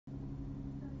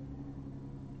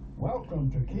Welcome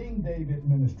to King David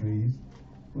Ministries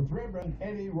with Reverend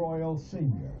Eddie Royal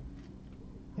Sr.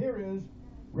 Here is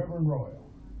Reverend Royal.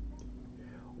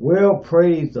 Well,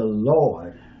 praise the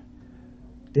Lord.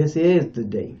 This is the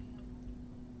day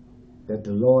that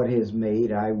the Lord has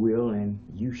made. I will, and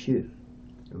you should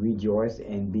rejoice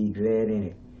and be glad in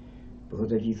it.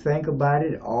 Because if you think about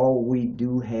it, all we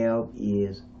do have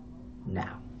is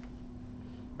now.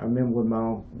 I remember when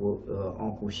my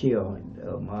Uncle Shell,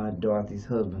 my Dorothy's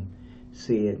husband,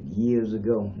 said years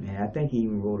ago, and I think he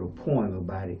even wrote a poem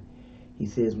about it. He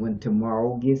says, when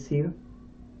tomorrow gets here,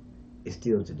 it's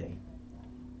still today.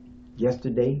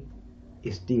 Yesterday,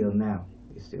 it's still now.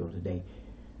 It's still today.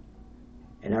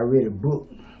 And I read a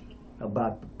book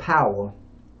about the power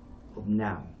of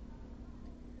now.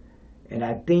 And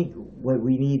I think what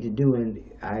we need to do,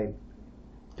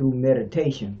 through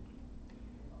meditation,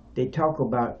 they talk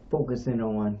about focusing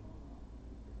on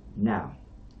now,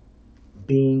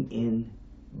 being in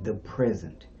the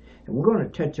present. And we're going to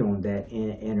touch on that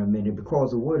in a minute,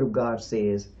 because the Word of God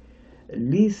says,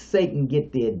 lest Satan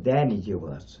get the advantage of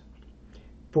us,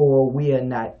 for we are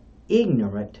not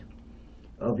ignorant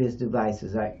of his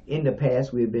devices. In the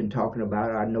past, we've been talking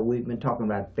about, I know we've been talking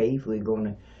about faith. We're going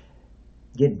to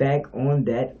get back on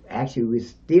that. Actually, we're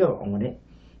still on it.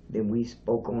 Then we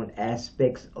spoke on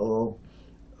aspects of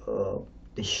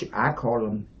I call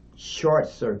them short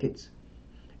circuits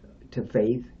to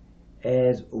faith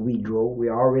as we grow. We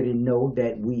already know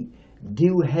that we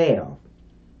do have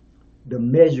the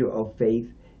measure of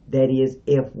faith. That is,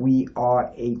 if we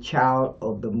are a child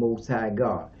of the Most High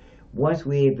God. Once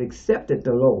we have accepted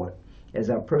the Lord as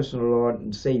our personal Lord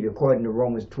and Savior, according to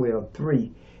Romans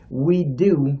 12:3, we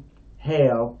do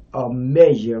have a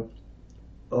measure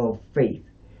of faith.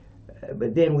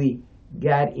 But then we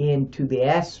got into the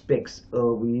aspects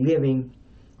of living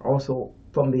also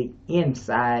from the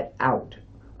inside out,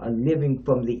 living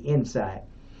from the inside.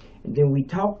 And then we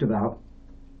talked about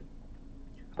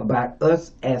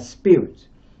us as spirits.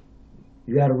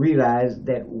 You got to realize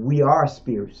that we are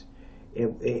spirits.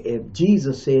 If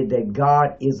Jesus said that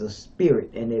God is a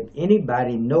spirit, and if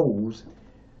anybody knows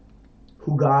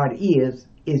who God is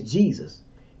Jesus.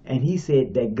 And he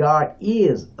said that God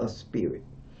is a spirit.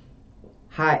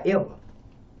 However,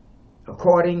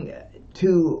 according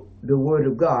to the Word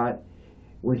of God,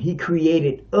 when he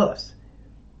created us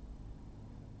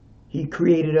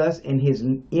in his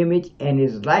image and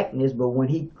his likeness. But when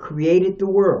he created the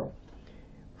world,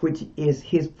 which is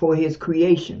for his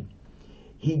creation,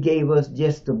 he gave us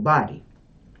just the body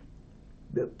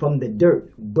from the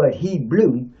dirt. But he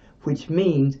blew, which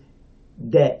means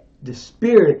that the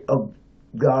Spirit of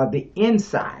God, the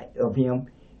inside of him,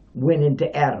 went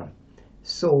into Adam.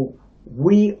 So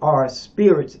we are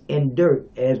spirits in dirt,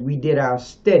 as we did our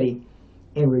study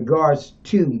in regards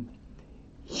to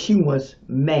humus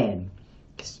man,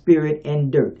 spirit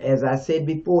and dirt. As I said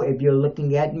before, if you're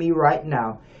looking at me right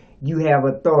now, you have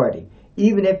authority.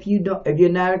 Even if you're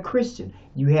not a Christian,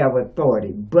 you have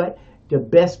authority. But the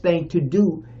best thing to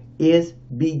do is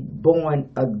be born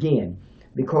again,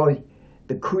 because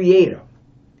the Creator,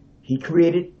 he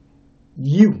created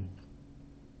you,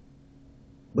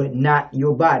 but not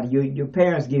your body. Your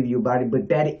parents give you a body, but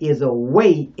that is a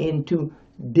way into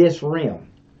this realm.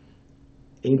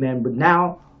 Amen. But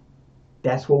now,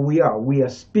 that's what we are. We are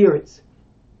spirits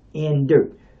in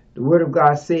dirt. The Word of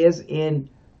God says in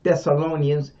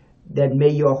Thessalonians that may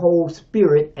your whole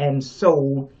spirit and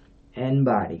soul and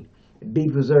body be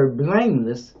preserved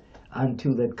blameless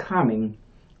unto the coming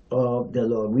of the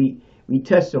Lord. We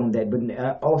touched on that,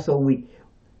 but also we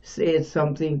said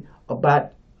something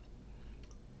about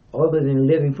other than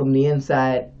living from the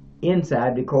inside,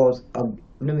 because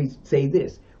let me say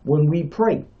this. When we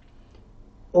pray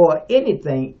or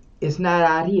anything, it's not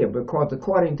out here, because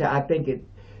according to, I think it,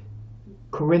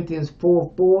 Corinthians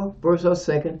 4:4, verse or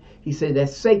second, he said that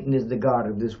Satan is the god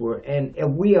of this world. And if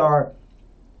we are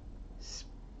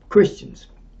Christians,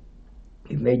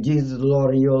 you made Jesus the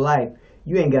Lord in your life,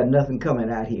 you ain't got nothing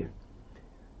coming out here.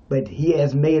 But he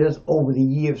has made us over the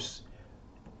years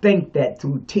think that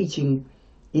through teaching,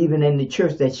 even in the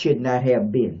church, that should not have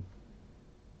been.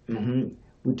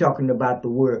 We're talking about the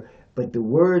Word. But the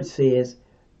Word says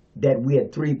that we are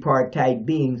three-part type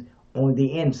beings on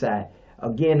the inside.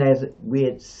 Again, as we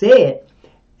had said,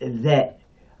 that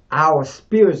our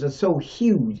spirits are so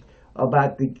huge.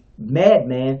 About the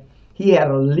madman, he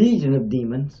had a legion of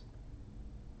demons,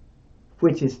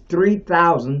 which is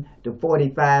 3,000 to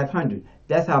 4,500.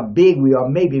 That's how big we are,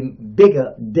 maybe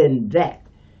bigger than that.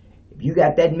 If you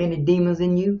got that many demons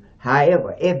in you,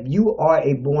 however, if you are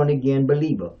a born-again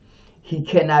believer, he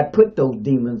cannot put those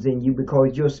demons in you,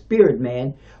 because your spirit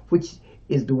man, which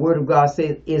is the Word of God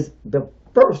says is the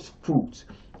first fruits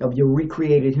of your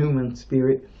recreated human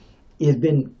spirit is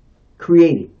been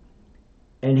created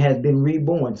and has been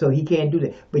reborn. So he can't do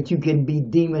that. But you can be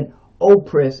demon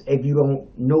oppressed if you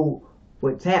don't know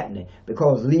what's happening,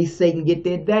 because least Satan get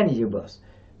the advantage of us.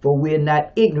 For we're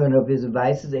not ignorant of his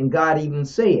devices, and God even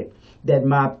said that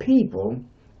my people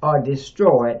are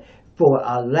destroyed for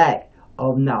a lack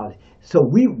of knowledge. So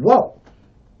we walk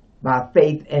by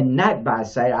faith and not by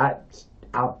sight.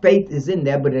 Our faith is in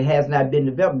there, but it has not been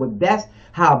developed. But that's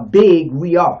how big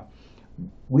we are.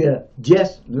 We're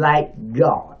just like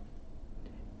God.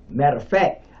 Matter of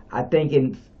fact, I think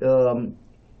in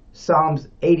Psalms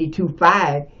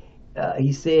 82:5,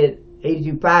 he said,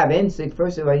 82:5 and 6,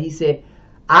 first of all, he said,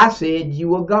 I said you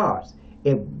were gods.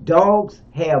 If dogs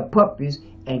have puppies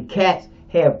and cats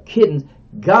have kittens,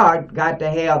 God got to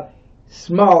have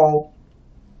small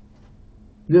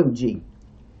little g.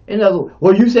 In other words,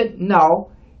 well, you said,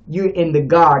 no, you're in the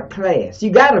God class. You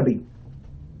got to be.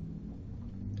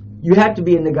 You have to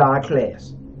be in the God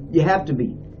class. You have to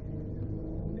be.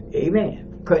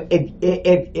 Amen. Because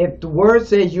if the word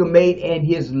says you're made in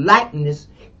his likeness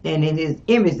and in his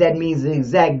image, that means the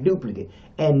exact duplicate.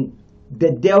 And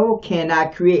the devil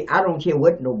cannot create. I don't care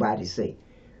what nobody say.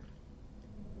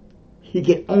 He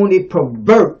can only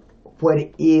pervert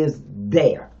what is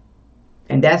there.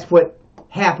 And that's what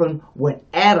happened when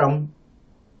Adam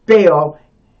fell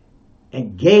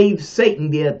and gave Satan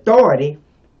the authority,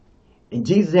 and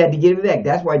Jesus had to give it back.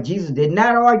 That's why Jesus did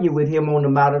not argue with him on the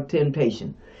Mount of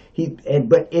Temptation.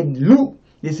 But in Luke,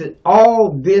 this is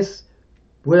all this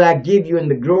will I give you in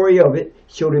the glory of it.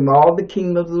 Showed him all the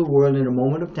kingdoms of the world in a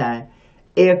moment of time.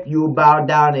 If you bow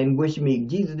down and worship me.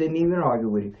 Jesus didn't even argue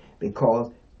with him,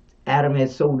 because Adam had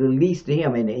sold the least to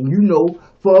him. And you know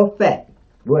for a fact,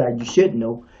 well, you should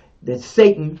know, that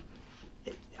Satan,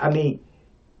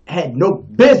 had no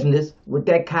business with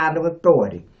that kind of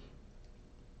authority.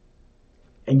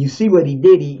 And you see what he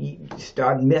did. He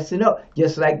started messing up.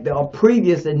 Just like the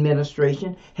previous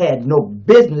administration had no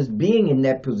business being in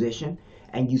that position.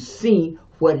 And you see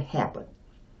what happened.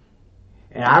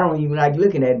 And I don't even like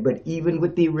looking at it, but even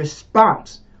with the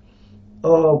response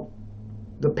of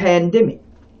the pandemic,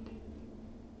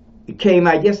 it came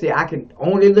out yesterday. I could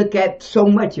only look at so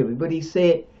much of it, but he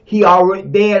said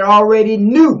they had already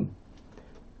knew.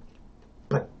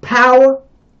 But power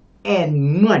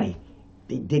and money,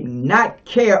 they did not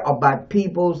care about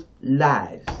people's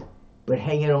lives, but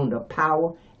hanging on to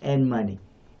power and money.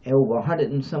 And over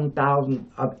 800 and some thousand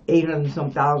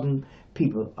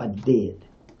people are dead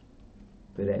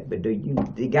for that. But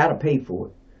they got to pay for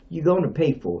it. You're going to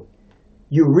pay for it.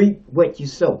 You reap what you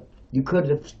sow. You could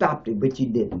have stopped it, but you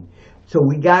didn't. So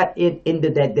we got into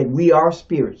that we are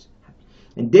spirits.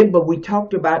 But we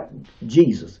talked about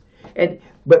Jesus. And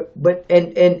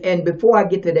before I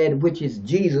get to that, which is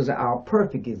Jesus, our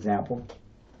perfect example,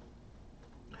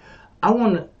 I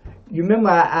want to, you remember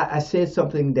I said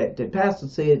something that the pastor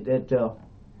said that,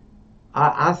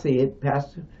 I said,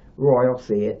 Pastor Royal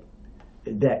said,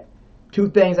 that two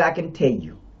things I can tell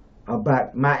you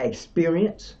about my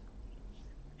experience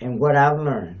and what I've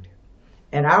learned.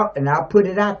 And I'll put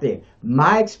it out there.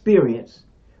 My experience,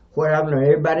 what I've learned,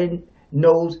 everybody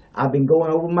knows I've been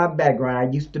going over my background. I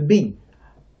used to be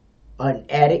an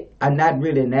addict. I'm not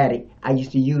really an addict. I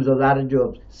used to use a lot of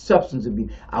drugs, substance abuse.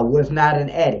 I was not an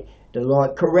addict. The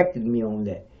Lord corrected me on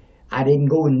that. I didn't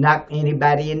go and knock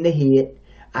anybody in the head.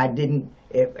 I didn't,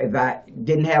 if I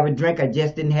didn't have a drink, I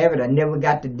just didn't have it. I never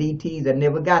got the DTs. I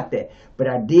never got that. But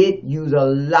I did use a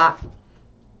lot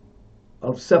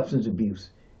of substance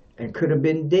abuse and could have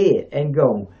been dead and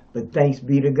gone. But thanks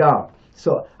be to God.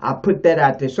 So I put that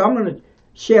out there. So I'm going to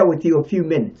share with you a few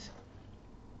minutes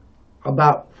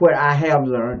about what I have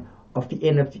learned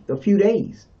in a few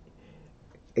days.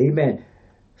 Amen.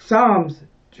 Psalms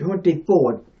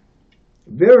 24,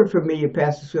 very familiar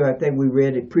passage. So I think we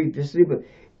read it previously, but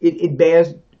it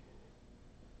bears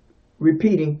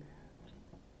repeating.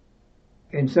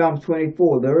 In Psalms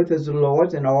 24, the earth is the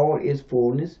Lord's and all its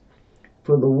fullness,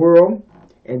 for the world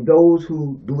and those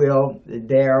who dwell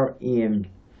therein.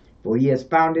 For he has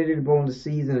founded it upon the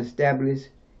seas and established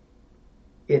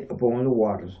it upon the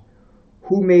waters.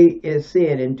 Who may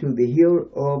ascend into the hill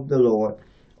of the Lord,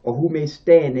 or who may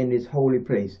stand in his holy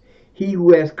place? He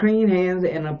who has clean hands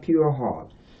and a pure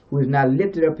heart, who has not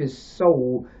lifted up his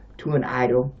soul to an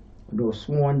idol, nor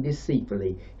sworn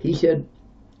deceitfully. He shall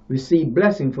receive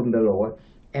blessing from the Lord,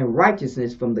 and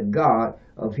righteousness from the God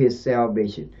of his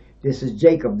salvation. This is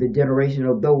Jacob, the generation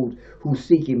of those who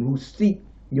seek him, who seek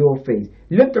your face.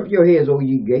 Lift up your heads, O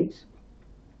ye gates,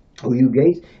 O you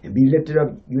gates, and be lifted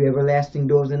up, you everlasting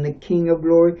doors, and the King of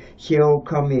glory shall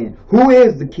come in. Who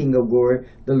is the King of glory?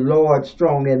 The Lord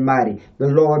strong and mighty, the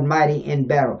Lord mighty in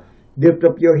battle. Lift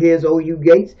up your heads, O you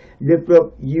gates, lift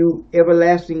up you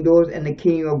everlasting doors, and the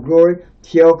King of glory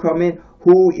shall come in.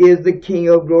 Who is the King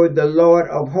of glory? The Lord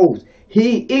of hosts.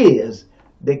 He is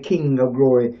the King of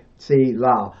glory.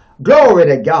 Selah. Glory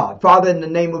to God. Father, in the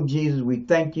name of Jesus, we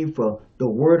thank you for the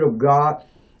word of God,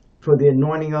 for the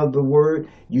anointing of the word.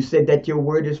 You said that your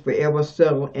word is forever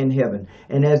settled in heaven.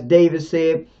 And as David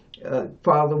said,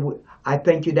 Father, I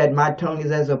thank you that my tongue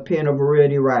is as a pen of a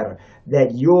ready writer,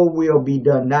 that your will be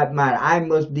done, not mine. I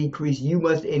must decrease, you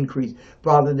must increase.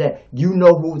 Father, that you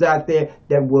know who's out there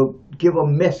that will give a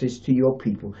message to your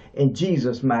people. In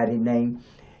Jesus' mighty name,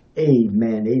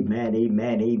 amen, amen,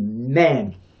 amen,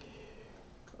 amen.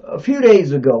 A few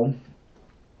days ago,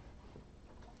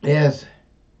 as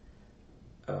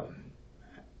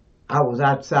I was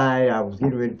outside, I was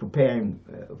getting ready preparing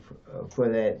for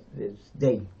this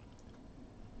day.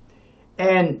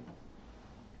 And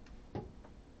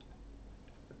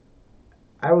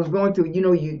I was going through,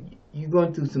 you're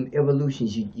going through some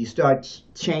evolutions. You start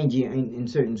changing in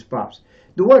certain spots.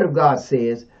 The Word of God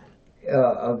says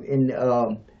in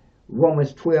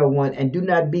Romans 12:1, and do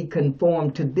not be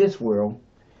conformed to this world,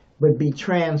 but be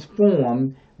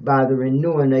transformed by the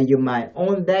renewing of your mind.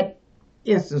 On that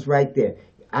instance right there,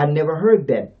 I never heard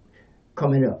that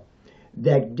coming up.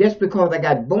 That just because I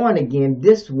got born again,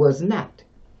 this was not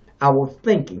our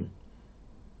thinking.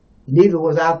 Neither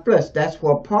was our flesh. That's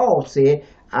what Paul said.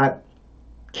 I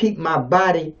keep my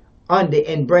body under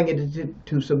and bring it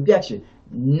to subjection.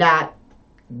 Not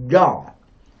God.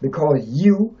 Because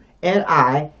you and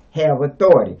I have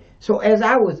authority. So as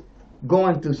I was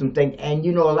going through some things, and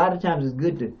a lot of times it's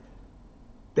good to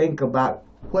think about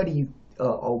what do you,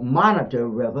 or monitor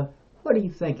rather, what are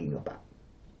you thinking about?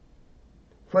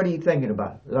 What are you thinking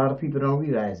about? A lot of people don't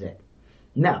realize that.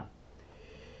 Now,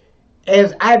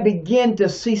 as I begin to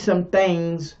see some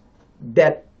things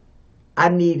that I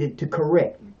needed to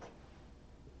correct,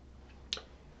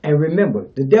 and remember,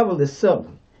 the devil is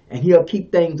subtle, and he'll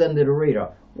keep things under the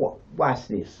radar. Watch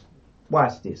this.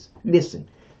 Watch this. Listen,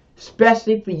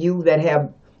 especially for you that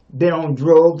have been on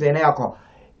drugs and alcohol.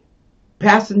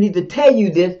 Pastor needs to tell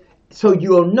you this so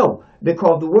you'll know,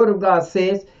 because the Word of God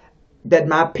says that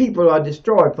my people are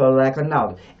destroyed for lack of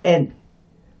knowledge. And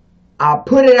I'll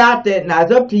put it out there. Now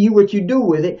it's up to you what you do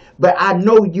with it, but I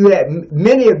know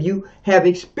many of you have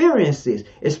experienced this,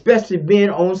 especially being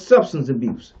on substance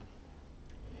abuse.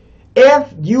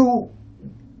 If you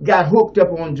got hooked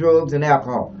up on drugs and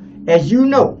alcohol, as you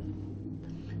know,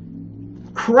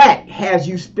 crack has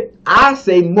you I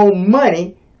say more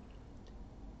money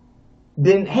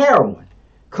than heroin.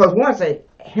 Because once a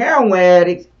heroin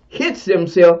addict hits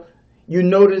themselves, you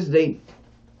notice they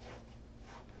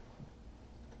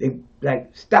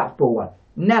like stop for a while.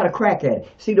 Not a crack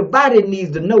addict. See, the body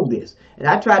needs to know this. And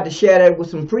I tried to share that with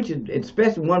some preachers,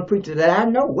 especially one preacher that I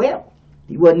know well.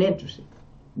 He wasn't interested.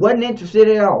 Wasn't interested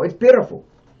at all. It's pitiful.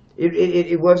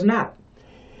 It was not.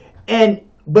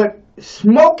 But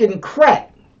smoking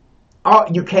crack,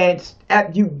 you can't,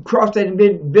 you cross that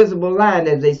invisible line,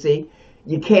 as they say,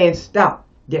 you can't stop.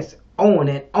 Just on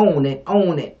and on and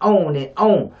on and on and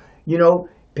on.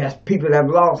 People that have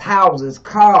lost houses,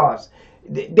 cars,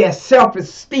 their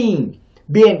self-esteem,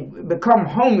 become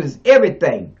homeless,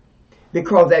 everything,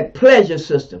 because that pleasure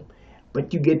system.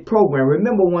 But you get programmed.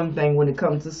 Remember one thing when it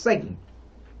comes to Satan.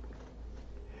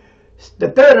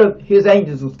 The third of his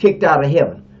angels was kicked out of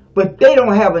heaven. But they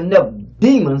don't have enough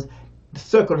demons to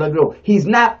circle the globe. He's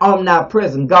not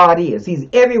omnipresent. God is. He's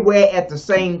everywhere at the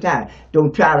same time.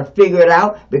 Don't try to figure it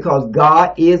out, because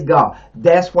God is God.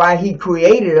 That's why he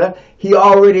created us. He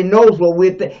already knows what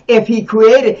we're thinking. If he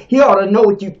created, he ought to know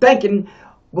what you're thinking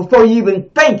before you even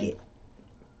think it.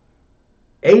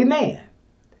 Amen.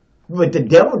 But the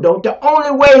devil don't. The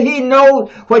only way he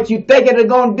knows what you thinking they're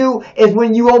going to do is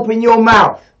when you open your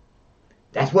mouth.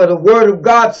 That's what the Word of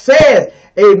God says.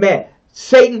 Amen.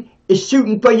 Satan is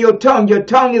shooting for your tongue. Your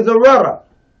tongue is a rudder.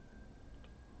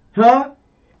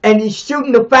 And he's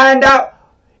shooting to find out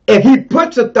if he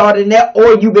puts a thought in there,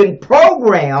 or you've been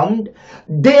programmed,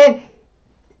 then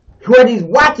what he's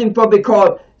watching for,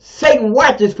 because Satan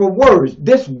watches for words.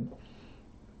 This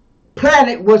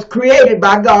planet was created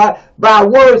by God by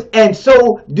words, and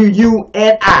so do you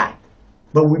and I.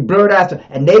 But we blurt out,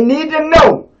 and they need to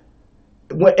know.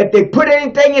 If they put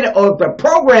anything in it, or if the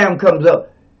program comes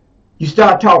up, you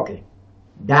start talking.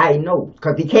 Now he knows,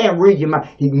 because he can't read your mind.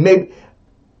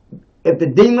 If the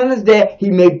demon is there, he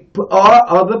may put all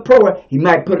other program. He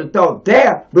might put a thought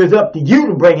there, but it's up to you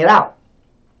to bring it out.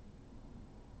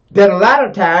 then a lot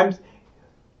of times,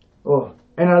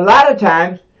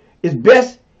 it's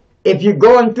best if you're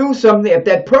going through something, if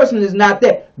that person is not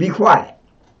there, be quiet.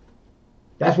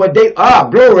 That's what they are.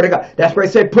 Glory to God. That's why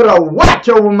they say, put a watch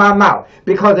over my mouth.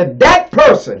 Because if that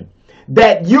person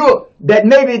that you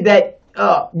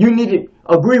need to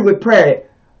agree with prayer,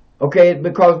 okay,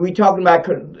 because we're talking about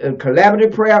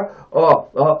collaborative prayer or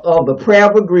the prayer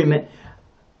of agreement.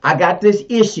 I got this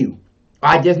issue.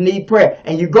 I just need prayer.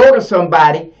 And you go to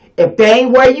somebody, if they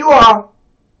ain't where you are,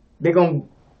 they're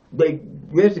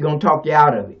just gonna talk you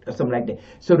out of it or something like that.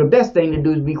 So the best thing to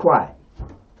do is be quiet.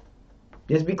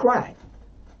 Just be quiet.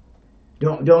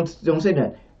 Don't say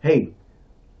nothing. Hey,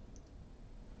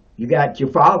 you got your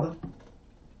father.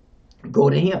 Go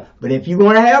to him. But if you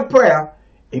want to have prayer,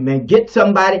 amen, get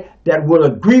somebody that will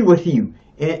agree with you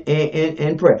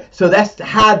in prayer. So that's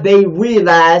how they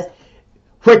realize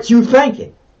what you're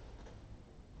thinking.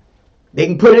 They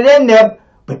can put it in there,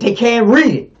 but they can't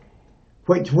read it.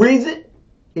 Which reason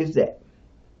is that?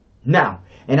 Now,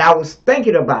 and I was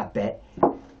thinking about that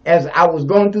as I was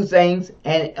going through things,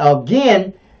 and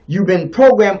again, you've been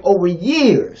programmed over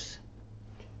years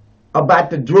about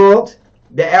the drugs,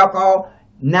 the alcohol.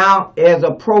 Now, as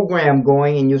a program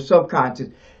going in your subconscious,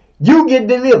 you get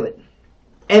delivered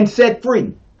and set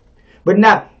free. But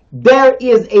now, there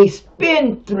is a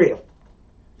spendthrift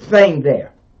thing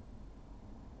there.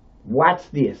 Watch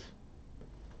this.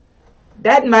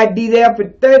 That might be there for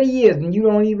 30 years and you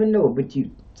don't even know, but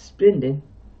you spending.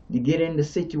 You get into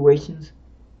situations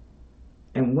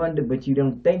and wonder, but you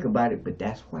don't think about it, but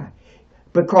that's why.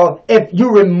 Because if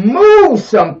you remove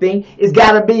something, it's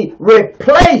got to be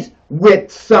replaced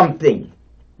with something.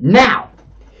 Now,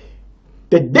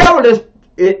 the devil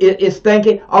is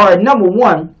thinking, all right, number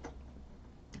one,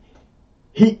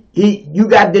 you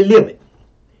got delivered.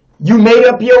 You made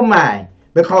up your mind,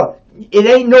 because it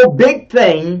ain't no big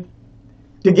thing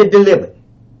to get delivered.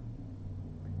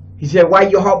 He said, why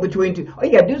your heart between two? All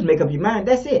you got to do is make up your mind.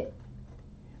 That's it.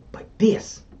 But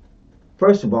this,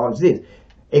 first of all, is this.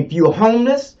 If you're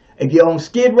homeless, if you're on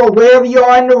Skid Row, wherever you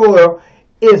are in the world,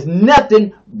 it's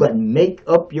nothing but make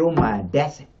up your mind.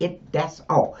 That's it. That's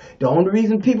all. The only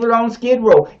reason people are on Skid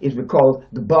Row is because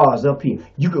the bar's up here.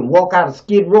 You can walk out of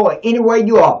Skid Row anywhere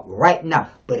you are right now,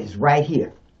 but it's right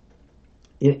here.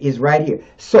 It is right here.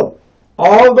 So,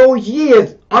 all those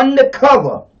years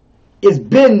undercover, it's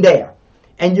been there.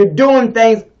 And you're doing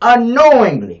things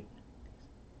unknowingly.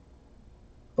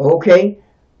 Okay?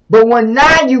 But when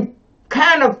now you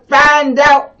kind of find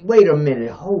out, wait a minute,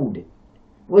 hold it.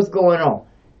 What's going on?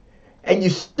 And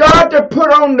you start to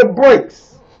put on the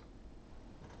brakes.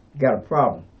 You got a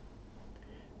problem.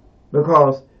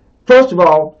 Because, first of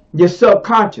all, your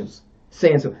subconscious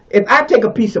saying so. If I take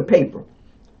a piece of paper,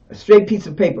 a straight piece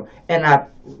of paper, and I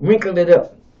wrinkle it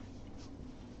up,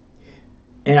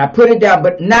 and I put it down,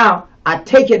 but now I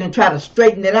take it and try to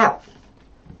straighten it out.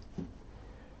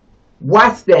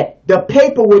 Watch that. The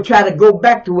paper will try to go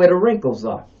back to where the wrinkles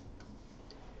are.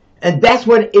 And that's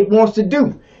what it wants to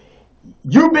do.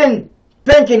 You've been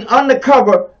thinking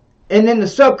undercover and in the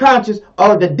subconscious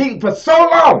or the deep for so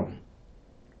long.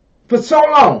 For so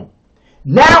long.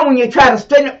 Now when you try to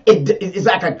straighten it, it's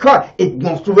like a car. It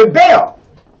wants to rebel.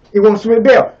 It wants to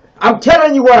rebel. I'm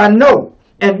telling you what I know.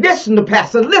 And listen to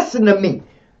Pastor. Listen to me.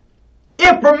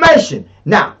 Information.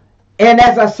 Now, and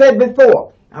as I said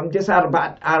before, I'm just out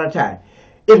of time.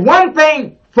 It's one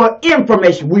thing for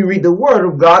information. We read the Word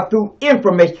of God through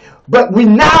information. But we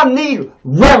now need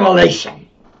revelation.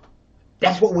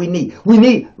 That's what we need. We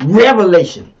need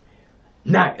revelation.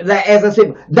 Now, as I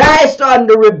said, now it's starting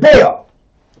to rebel.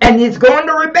 And it's going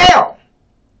to rebel.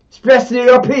 Especially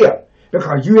up here.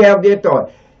 Because you have the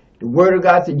authority. The Word of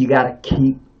God said you got to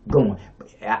keep going.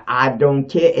 I don't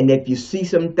care. And if you see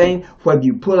something, whether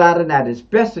you pull out or not,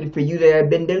 especially for you that have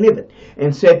been delivered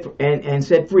and set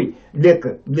free.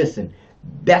 Listen,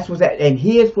 that's what's that. And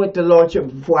here's what the Lord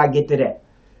showed before I get to that.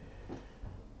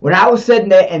 When I was sitting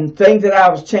there and things that I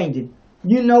was changing,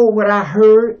 you know what I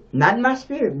heard? Not in my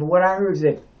spirit, but what I heard is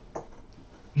that,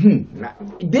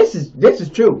 this is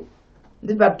true.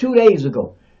 This is about 2 days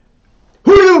ago.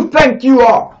 Who do you think you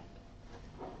are?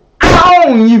 I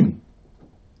own you.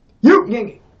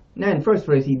 Now in the first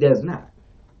place, he does not.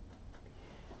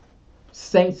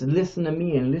 Saints, listen to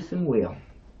me and listen well.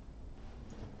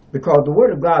 Because the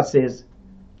Word of God says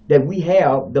that we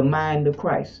have the mind of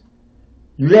Christ.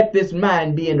 Let this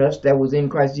mind be in us that was in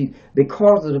Christ Jesus.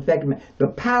 Because of the fact that the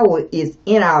power is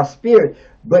in our spirit,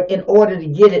 but in order to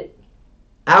get it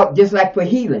out, just like for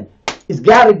healing, it's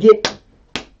got to get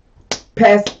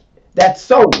past that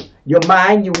soul. Your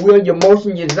mind, your will, your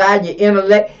emotion, your desire, your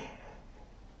intellect.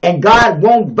 And God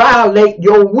won't violate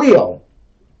your will.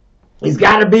 It's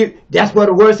got to be, that's what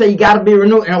the word says, you got to be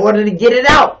renewed in order to get it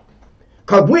out.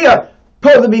 Because we are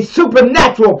supposed to be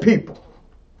supernatural people.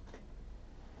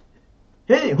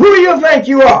 Who do you think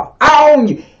you are? I own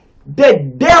you.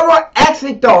 The devil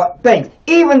actually thinks,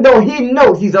 even though he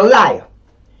knows he's a liar,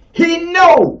 he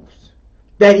knows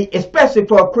that he, especially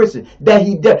for a Christian, that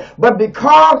he does. But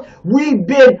because we've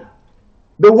been,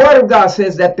 the word of God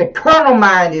says that the carnal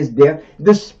mind is death,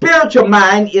 the spiritual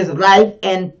mind is life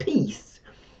and peace.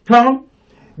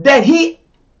 That he,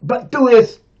 but through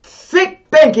his sick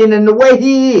thinking and the way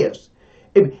he is,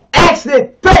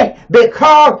 actually think,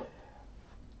 because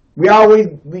we always,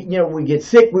 we get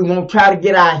sick. We won't try to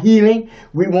get our healing.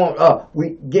 We won't.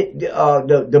 We get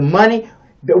the money.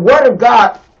 The Word of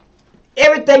God,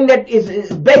 everything that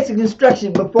is basic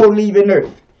instruction before leaving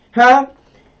earth.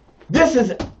 This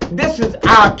is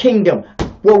our kingdom.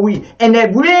 And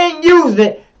that we ain't using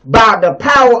it by the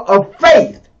power of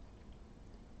faith.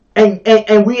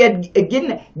 And we are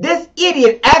getting this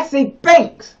idiot actually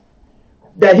thinks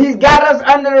that he's got us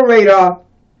under the radar.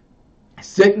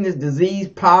 Sickness, disease,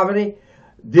 poverty,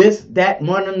 this, that,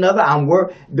 one another.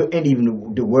 And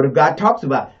even the word of God talks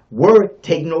about word,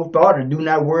 take no thought, or do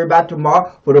not worry about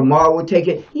tomorrow, for tomorrow will take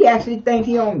it. He actually thinks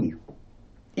he owns you,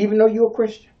 even though you're a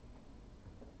Christian.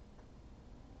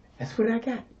 That's what I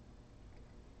got.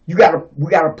 We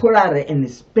gotta pull out of it, and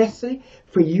especially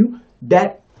for you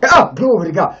that, oh, glory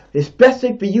to God,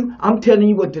 especially for you, I'm telling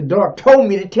you what the Lord told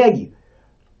me to tell you.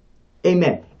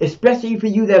 Amen. Especially for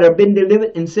you that have been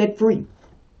delivered and set free.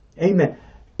 Amen.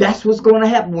 That's what's going to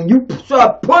happen when you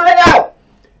start pulling out.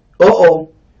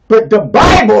 But the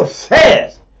Bible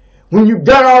says, when you've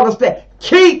done all the stuff,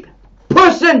 keep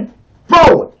pushing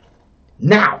forward.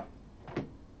 Now.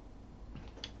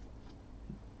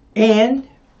 And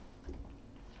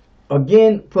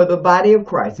again, for the body of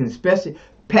Christ, and especially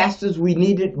pastors, we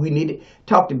need to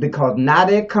talk to, because now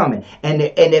they're coming. And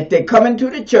if they're coming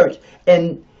to the church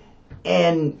and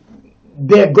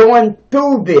they're going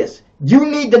through this, you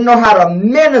need to know how to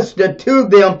minister to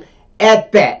them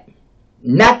at that.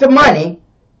 Not the money.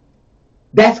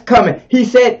 That's coming. He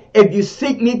said, if you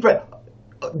seek me for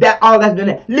that, all that's been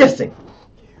there. Listen,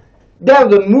 there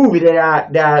was a movie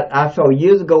that I saw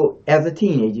years ago as a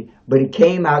teenager, but it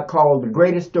came out called The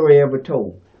Greatest Story Ever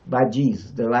Told, by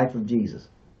Jesus, the life of Jesus.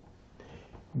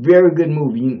 Very good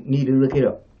movie. You need to look it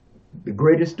up. The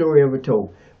Greatest Story Ever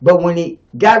Told. But when he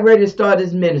got ready to start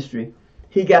his ministry,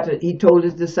 he told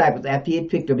his disciples, after he had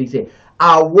picked up, he said,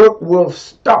 our work will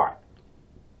start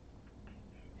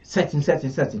such and such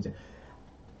and such and such.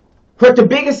 But the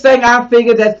biggest thing I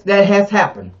figure that has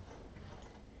happened,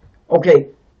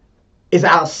 is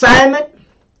our assignment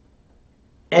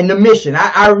and the mission.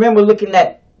 I remember looking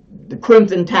at the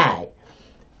Crimson Tide,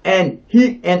 and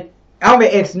I'm an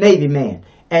ex-Navy man,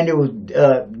 and it was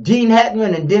Gene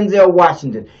Hackman and Denzel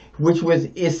Washington, which was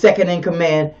his second in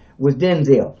command was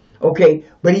Denzel.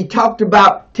 But he talked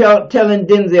about telling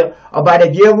Denzel about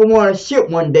if you ever want a ship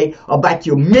one day, about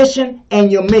your mission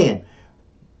and your men.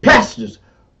 Pastors,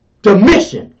 the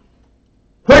mission.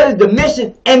 What is the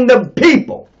mission? And the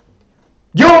people.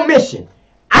 Your mission.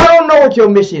 I don't know what your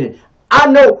mission is. I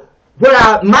know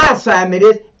what my assignment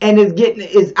is, and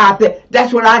is out there.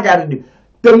 That's what I got to do.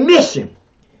 The mission.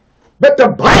 But the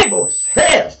Bible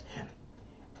says,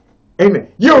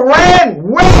 amen, you ran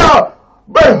well,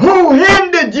 but who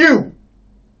hindered you?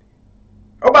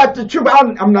 About the truth,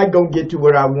 I'm not going to get to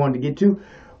what I wanted to get to,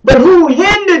 but who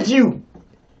hindered you?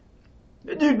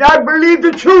 Did you not believe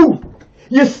the truth?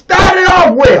 You started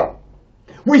off well.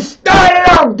 We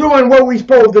started off doing what we're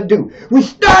supposed to do. We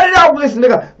started off listening to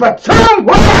God, but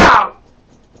somewhere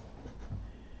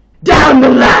down the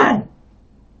line,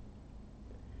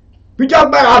 we talk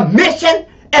about our mission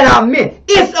and our men.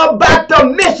 It's about the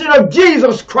mission of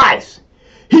Jesus Christ.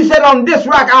 He said, on this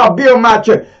rock I'll build my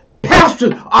church.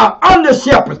 Pastors are under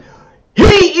shepherds. He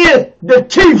is the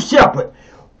chief shepherd.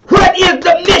 What is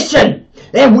the mission?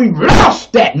 And we've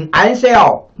lost that. And I didn't say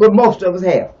all, but most of us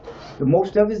have. But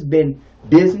most of us has been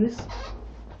business,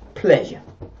 pleasure,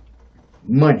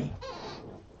 money,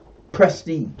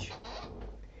 prestige.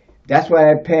 That's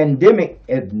why that pandemic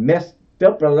has messed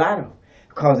up a lot of,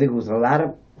 because it was a lot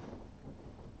of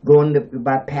going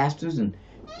by pastors and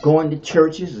going to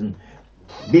churches and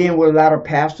being with a lot of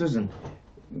pastors and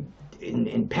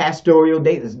in pastoral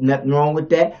days. There's nothing wrong with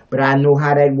that, but I know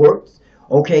how that works.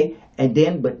 And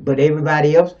then but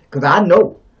everybody else, because I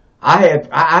know I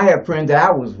have friends that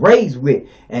I was raised with,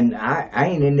 and I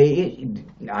ain't in there.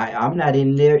 I'm not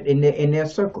in their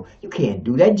circle. You can't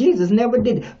do that. Jesus never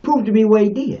did it. Prove to me what he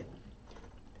did.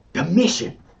 The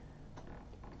mission.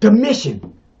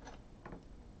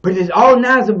 But it's all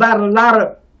now is about a lot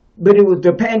of, but it was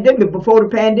the pandemic. Before the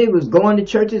pandemic, it was going to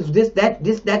churches, this,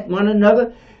 that, one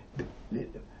another.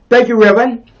 Thank you,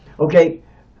 Reverend. Okay.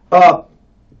 Going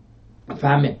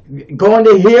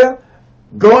to here,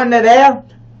 going to there.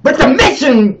 But the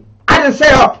mission, I didn't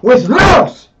say, was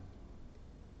lost.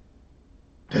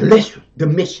 The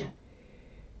mission.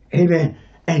 Amen.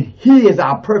 And he is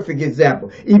our perfect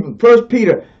example. Even 1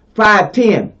 Peter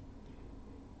 5:10.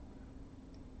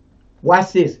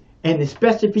 Watch this. And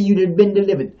especially for you that have been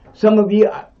delivered. Some of you,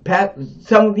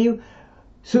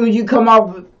 soon as you come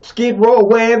off Skid Row or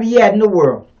wherever you at in the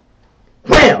world,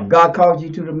 wham, God calls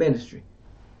you to the ministry.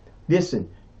 Listen,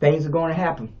 things are going to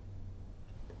happen.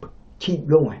 Keep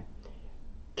going.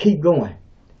 Keep going.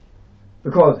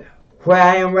 Because where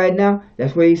I am right now,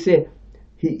 that's where he said,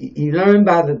 Jesus learned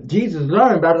by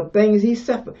the things he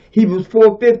suffered. Hebrews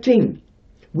 4:15.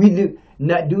 We do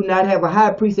not have a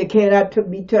high priest that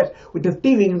cannot be touched with the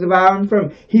feelings of our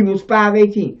infirmity. Hebrews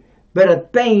 5:18. But the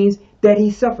things that he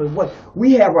suffered. What?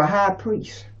 We have a high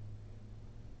priest.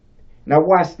 Now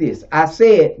watch this. I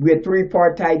said we're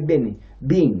three-part type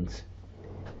beings.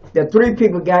 The three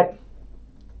people got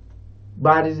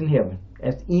bodies in heaven.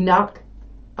 That's Enoch,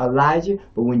 Elijah.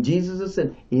 But when Jesus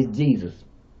ascended, it's Jesus.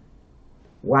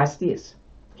 Watch this.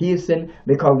 He ascended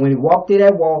because when he walked through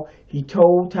that wall, he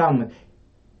told Thomas,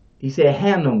 he said,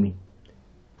 handle me.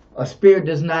 A spirit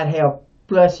does not have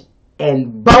flesh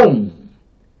and bone.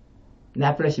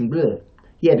 Not flesh and blood.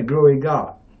 He had the glory of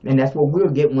God. And that's what we'll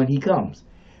get when he comes.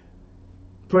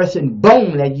 Flesh and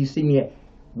bone, as you see me,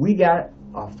 we got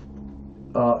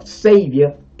a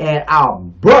Savior and our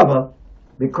brother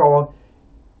because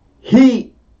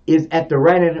he is at the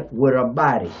right hand with a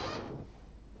body.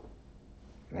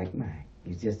 Like mine.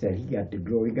 It's just that he got the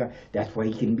glory of God. That's why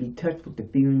he can be touched with the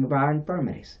feeling of our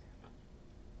infirmities.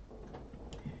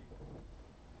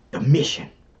 The mission.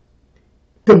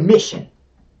 The mission.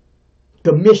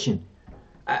 The mission.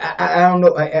 I don't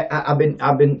know. I've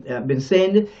been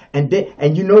saying this,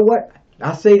 and you know what?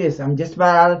 I say this. I'm just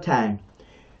about out of time.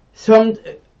 Some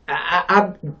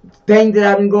things that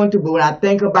I've been going through, but when I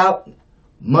think about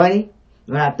money,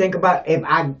 when I think about if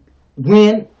I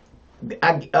win,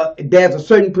 there's a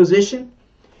certain position.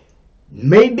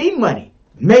 Maybe money,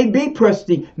 maybe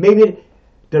prestige, maybe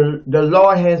the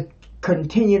Lord has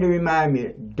continued to remind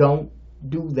me, don't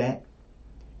do that.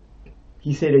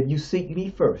 He said, if you seek me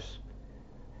first,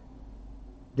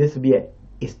 this will be it.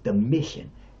 It's the mission.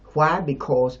 Why?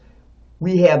 Because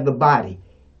we have the body.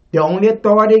 The only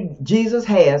authority Jesus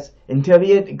has until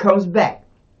he comes back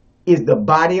is the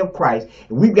body of Christ.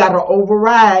 We've got to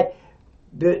override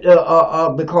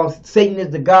because Satan is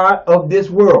the god of this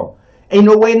world. Ain't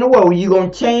no way in the world you're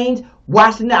going to change.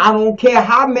 Watch it. I don't care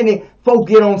how many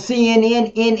folks get on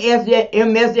CNN,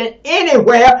 MSN,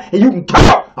 anywhere, and you can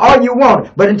talk all you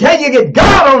want. But until you get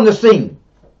God on the scene,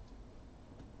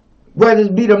 whether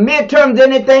it be the midterms or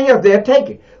anything else, they'll take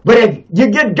it. But if you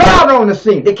get God on the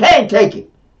scene, they can't take it.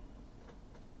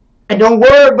 And don't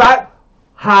worry about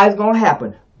how it's going to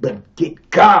happen. But get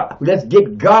God. Let's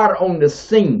get God on the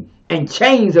scene and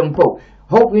change them folks.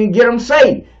 Hopefully get them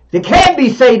saved. They can't be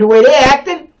saved the way they're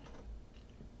acting.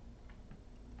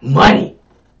 Money.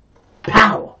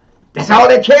 Power. That's all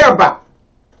they care about.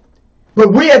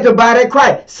 But we as the body of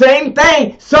Christ, same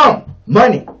thing. Some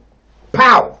money.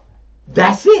 Power.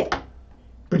 That's it.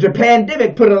 But the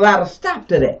pandemic put a lot of stop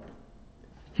to that.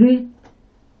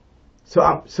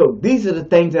 So these are the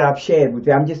things that I've shared with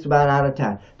you. I'm just about out of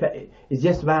time. It's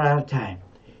just about out of time.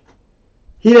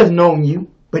 He doesn't own you,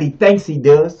 but he thinks he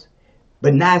does.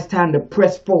 But now it's time to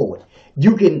press forward.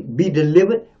 You can be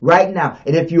delivered right now.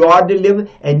 And if you are delivered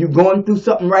and you're going through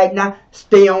something right now,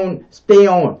 stay on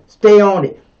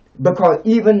it. Because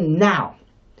even now,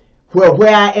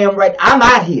 where I am right, I'm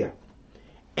out here.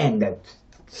 And the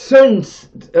sons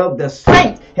of the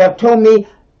saints have told me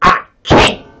I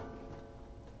can't.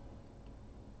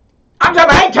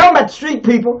 I ain't talking about street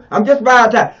people. I'm just about out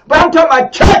of time. But I'm talking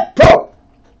about church folk.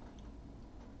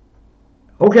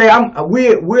 Okay,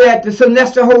 we're at the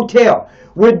Semester Hotel.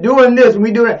 We're doing this,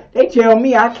 we do that. They tell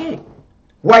me I can't.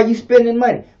 Why are you spending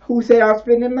money? Who said I was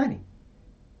spending money?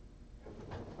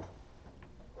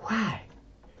 Why?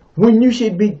 When you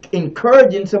should be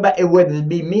encouraging somebody, whether it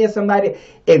be me or somebody,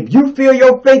 if you feel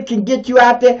your faith can get you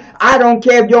out there, I don't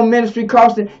care if your ministry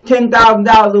costing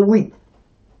 $10,000 a week.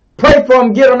 Pray for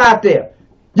them, get them out there.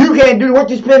 You can't do what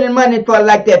you're spending money for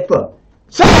like that for.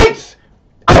 Saints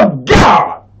of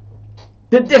God,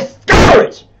 the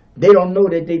discouraged, they don't know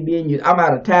that they being used. I'm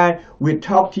out of time. We'll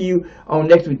talk to you on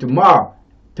next week tomorrow.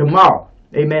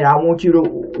 Amen. I want you to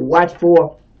watch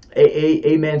for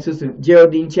amen, Sister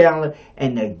Geraldine Chandler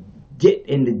and the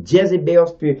in the Jezebel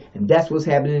spirit, and that's what's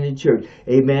happening in the church.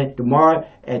 Amen. Tomorrow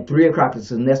at 3 o'clock at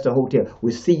the Nesta Hotel.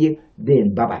 We'll see you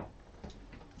then. Bye-bye.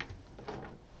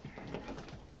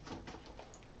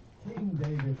 King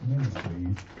David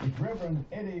Ministries with Reverend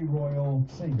Eddie Royal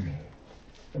Sr.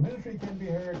 The ministry can be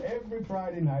heard every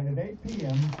Friday night at 8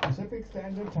 p.m. Pacific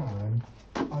Standard Time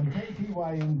on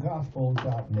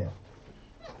KTYMGospel.net.